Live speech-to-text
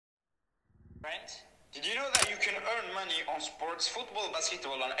Friends, did you know that you can earn money on sports, football,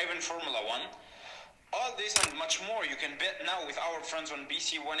 basketball, and even Formula 1? All this and much more you can bet now with our friends on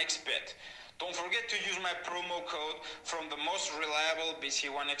BC1xBet. Don't forget to use my promo code from the most reliable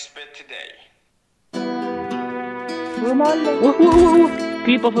BC1xBet today.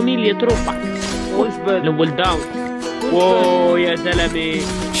 في فاميليا تروبا الأول داون. واو يا زلمة.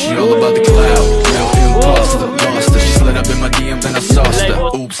 She all about the cloud, real imposter. Lost her, she slid up in my DM, then I sauced her.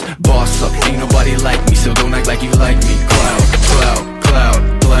 Oops, boss up, ain't nobody like me, so don't act like you like me. Cloud, cloud, cloud,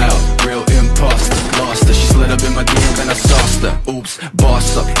 cloud, real imposter. Lost her, she slid up in my DM, then I sauced her. Oops,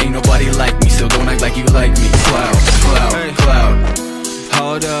 boss up, ain't nobody like me, so don't act like you like me. Cloud, cloud, cloud.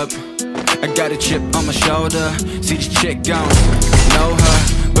 Hold up, I got a chip on my shoulder. See this chick gone, know her,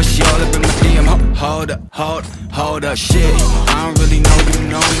 but she all up in my DM. Hold up, shit. I don't really know you,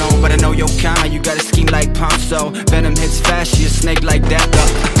 no, but I know your kind. You got a scheme like Ponzo. Venom hits fast, she a snake like that,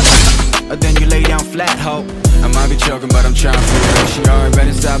 though. Then you lay down flat, ho. I might be joking, but I'm trying for real. She already been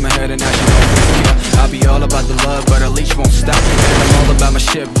inside my head and now she gon' kill. I'll be all about the love, but her leash won't stop. And I'm all about my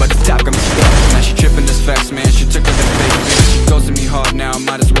shit, but the top got me stuck. Now she tripping this facts, man. She took her to fake man. She goes to me hard now,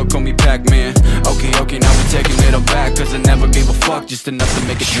 might as well call me Pac-Man. Okay, now we taking it all back, cause I never gave a fuck, just enough to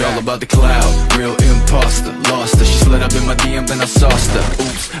make it all about the cloud, real imposter. Lost her, she slid up in my DM, then I sauced her.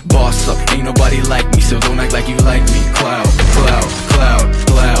 Oops, boss up, ain't nobody like me, so don't act like you like me. Cloud, cloud, cloud,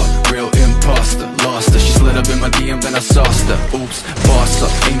 cloud, real imposter. Lost her, she slid up in my DM, then I sauced her. Oops, boss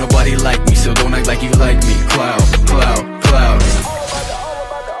up, ain't nobody like me, so don't act like you like me. Cloud, cloud, cloud.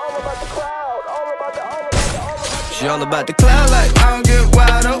 She all about the cloud, like I don't get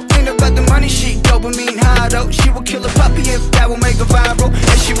wild, oh. Ain't about the money, she dopamine high, though. She will kill a puppy if that will make her viral.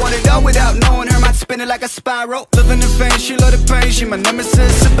 And she want it all without knowing her mind spinning like a spiral. Living in vain, she love the pain, she my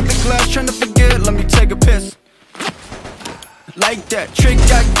nemesis. Sip of the glass, trying to forget, let me take a piss. Like that, trick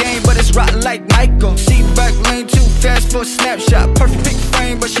got game, but it's rotten like Michael. Seat back lane too fast for a snapshot. Perfect pick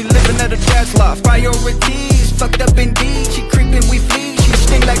frame, but she living at her dad's loft. Priorities, fucked up indeed. She creeping, we flee, she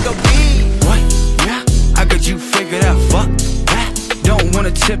sting like a bee. What? Yeah, I got you figured out, fuck that. Don't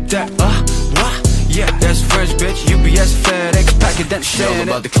wanna tip that, what? Yeah, that's French, bitch, UPS, FedEx, packet that shit. All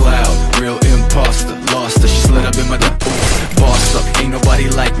about the cloud, real imposter. Lost her, she slid up in my oops, boss up, ain't nobody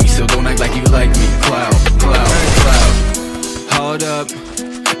like me, so don't act like you like me. Cloud, cloud, cloud. Hold up,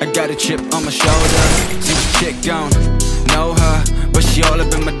 I got a chip on my shoulder. See this chick gone, know her, but she all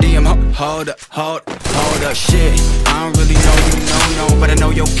up in my DM. Hold up, shit. I don't really know you, no, but I know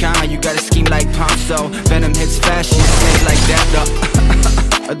your kind. You got a scheme like Ponzo. Venom hits fast, she a snake like that,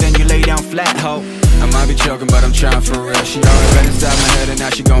 though. Then you lay down flat, ho. I might be joking, but I'm trying for real. She already been inside my head and now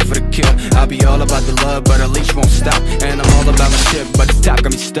she going for the kill. I'll be all about the love, but her leash won't stop. And I'm all about my shit, but the top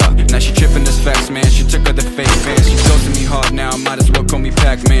got me stuck. Now she tripping this facts, man. She took her to fake fans. She goes to me hard now, might as well call me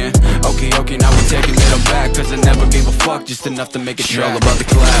Pac-Man. Okay, now we taking it all back, cause I never gave a fuck, just enough to make it track. All about the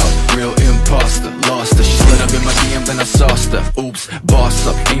cloud, real imposter. Lost her, she slid up in my DM, then I sauced her. Oops, boss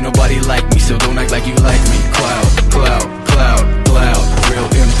up, ain't nobody like me, so don't act like you like me. Cloud, cloud, cloud, cloud, real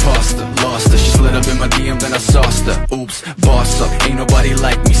imposter. Lost her, she slid up in my DM, then I sauced her. Oops, boss up, ain't nobody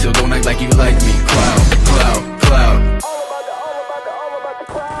like me, so don't act like you like me. Cloud, cloud, cloud.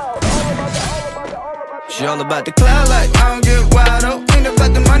 She all about the cloud, like I don't get wild, oh. Ain't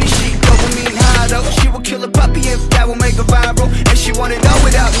about the money, she dopamine high, though. She will kill a puppy if that will make her viral. And she want it all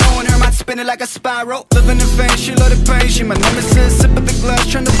without knowing her mind spinning like a spiral. Living in vain, she love the pain, she my nemesis. Sip of the glass,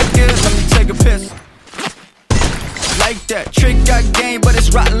 trying to forget, let me take a piss. Like that, trick got game, but it's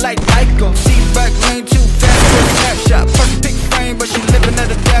rotten like Michael. Seat back lane too fast for a snapshot. Perfect pick frame, but she living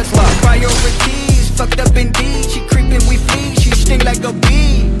at her dad's loft. Priorities, fucked up indeed. She creeping, we flee, she sting like a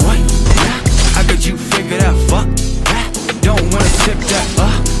bee. What? Yeah, I got you figured out, fuck that. Don't wanna tip that,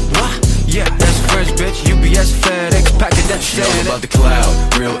 what? Yeah, that's French, bitch, UPS, FedEx, packet that shit. All about the cloud,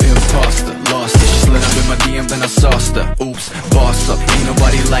 real imposter. Lost her, she slid up in my DM, then I sauced her. Oops, boss up, ain't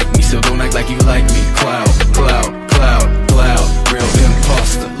nobody like me, so don't act like you like me. Cloud, cloud, cloud, cloud, real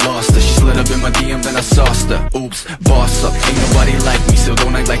imposter. Lost her, she slid up in my DM, then I sauced her. Oops, boss up, ain't nobody like me, so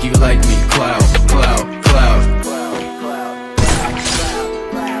don't act like you like me. Cloud, cloud, cloud.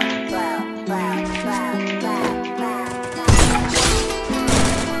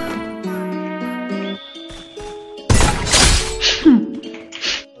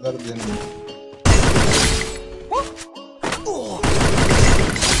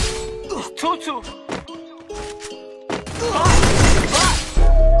 Tutu.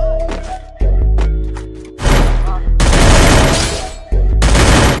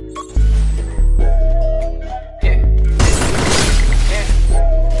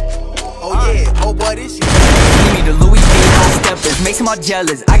 all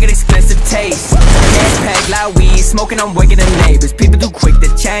jealous, I get expensive taste. Gas pack, loud weed, smoking, I'm waking the neighbors. People too quick to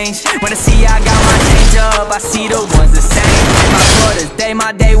change. When I see I got my change up, I see the ones the same. My brothers, they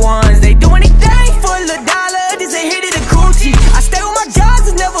my day ones, they do anything for a dollar. This ain't hit it a coochie. I stay with my guys,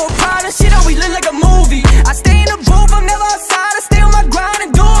 it's never a problem. Shit always look like a movie. I stay in the booth, I'm never outside. I stay on my grind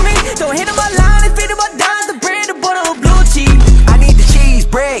and do me. Don't hit on my line and fit in my dimes, the bread, the butter, or blue cheese. I need the cheese,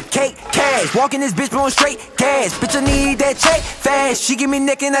 bread, cake, cash. Walking this bitch blowing straight gas. Bitch, I need that check fast. She give me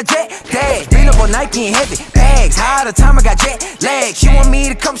neck and I jet dash. Been up all night getting heavy bags. High the time I got jet lag. She want me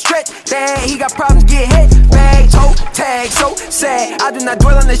to come stretch that. He got problems, get head bag. Toe tag, so sad. I do not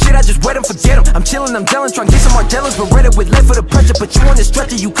dwell on this shit, I just wet him, forget him. I'm chillin', I'm dealing, trying to get some more jealous. But ready with left for the pressure. But you on this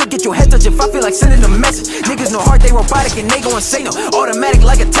stretcher, you could get your head touched if I feel like sending a message. Niggas no heart, they robotic and they gon' say no. Automatic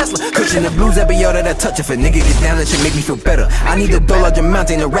like a Tesla. Cushion the blues every yo that I touch. If a nigga get down, that shit make me feel better. I need a dough large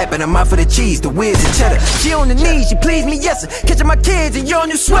amount, ain't a rap, and I'm out for the cheese, the whiz, and cheddar. She on the knees, she please me, yes sir. Catching my kids and your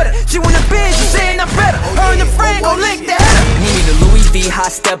new sweater. She want a bitch, she saying I'm better. Her and the friend gon' lick the header. Need me the Louis V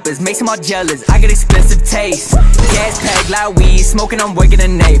hot steppers, makes them all jealous. I get expensive taste. Gas pack, loud weed, smoking, I'm waking the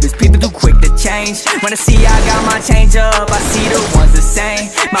neighbors. People too quick to change. When I see I got my change up, I see the ones the same.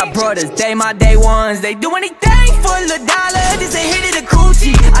 My brothers, they my day ones, they do anything for a dollar. This ain't hit it a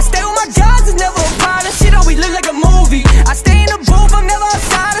coochie. I stay with my guys, it's never a problem. Shit always look like a movie. I stay in the booth, I'm never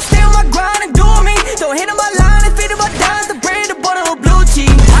outside. I stay on my grind and do me. Don't hit on my line and fit in my dimes, the bread, the butter, or blue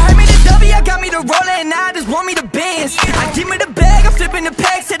cheese. I heard me the W, I got me the roller, and I just want me the Benz. I give me the bag, I'm flipping the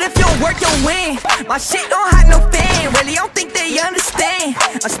pack, said if you don't work, you'll win. My shit don't hide no fan, really, I don't think they understand.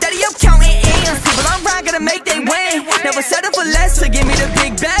 I'm steady, I'm counting M's. People I'm right, gotta make they win. Never settle for less, so give me the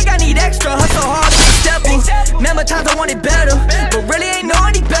big bag, I need extra. Hustle hard, keep stepping. Remember times I wanted better, but really ain't know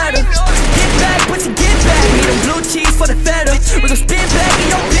any better. Get back, put your get back. Need a blue cheese for the feta. We gon' spin back in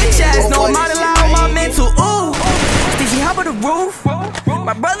your bitch ass. No, I'm out of line with my mental. Ooh, Stevie, hop on the roof.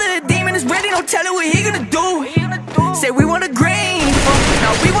 My brother the demon is ready, don't tell it what he gonna do. Say we want the green,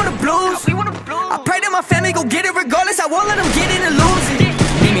 now we want the blues. I pray that my family gon' get it regardless, I won't let them get in and lose it.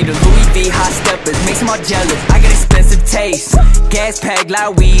 Need me the Louis V hot steppers, makes them all jealous. I get expensive taste. Gas pack,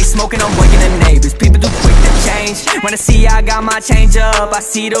 loud weed, smoking, I'm waking the neighbors. People too quick to change. When I see I got my change up, I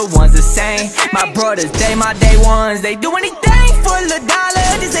see the ones the same. My brothers, they my day ones, they do anything for a dollar.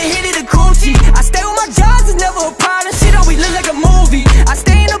 This ain't hit it a coochie. I stay with my guys, it's never a problem. Shit always look like a movie. I